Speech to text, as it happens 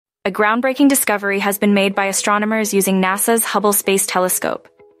A groundbreaking discovery has been made by astronomers using NASA's Hubble Space Telescope,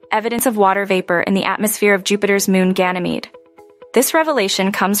 evidence of water vapor in the atmosphere of Jupiter's moon Ganymede. This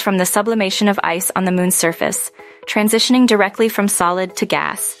revelation comes from the sublimation of ice on the moon's surface, transitioning directly from solid to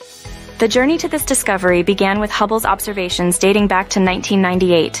gas. The journey to this discovery began with Hubble's observations dating back to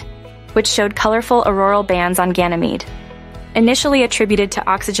 1998, which showed colorful auroral bands on Ganymede. Initially attributed to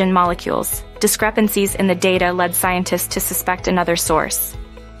oxygen molecules, discrepancies in the data led scientists to suspect another source.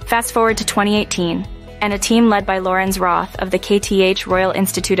 Fast forward to 2018, and a team led by Lorenz Roth of the KTH Royal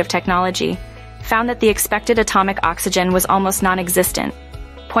Institute of Technology found that the expected atomic oxygen was almost non-existent,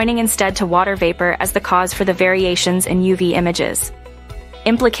 pointing instead to water vapor as the cause for the variations in UV images.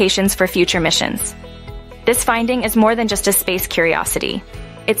 Implications for future missions. This finding is more than just a space curiosity.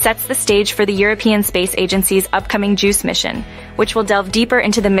 It sets the stage for the European Space Agency's upcoming JUICE mission, which will delve deeper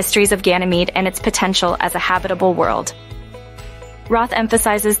into the mysteries of Ganymede and its potential as a habitable world. Roth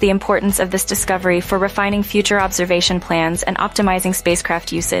emphasizes the importance of this discovery for refining future observation plans and optimizing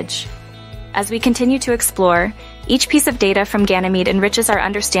spacecraft usage. As we continue to explore, each piece of data from Ganymede enriches our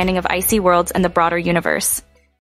understanding of icy worlds and the broader universe.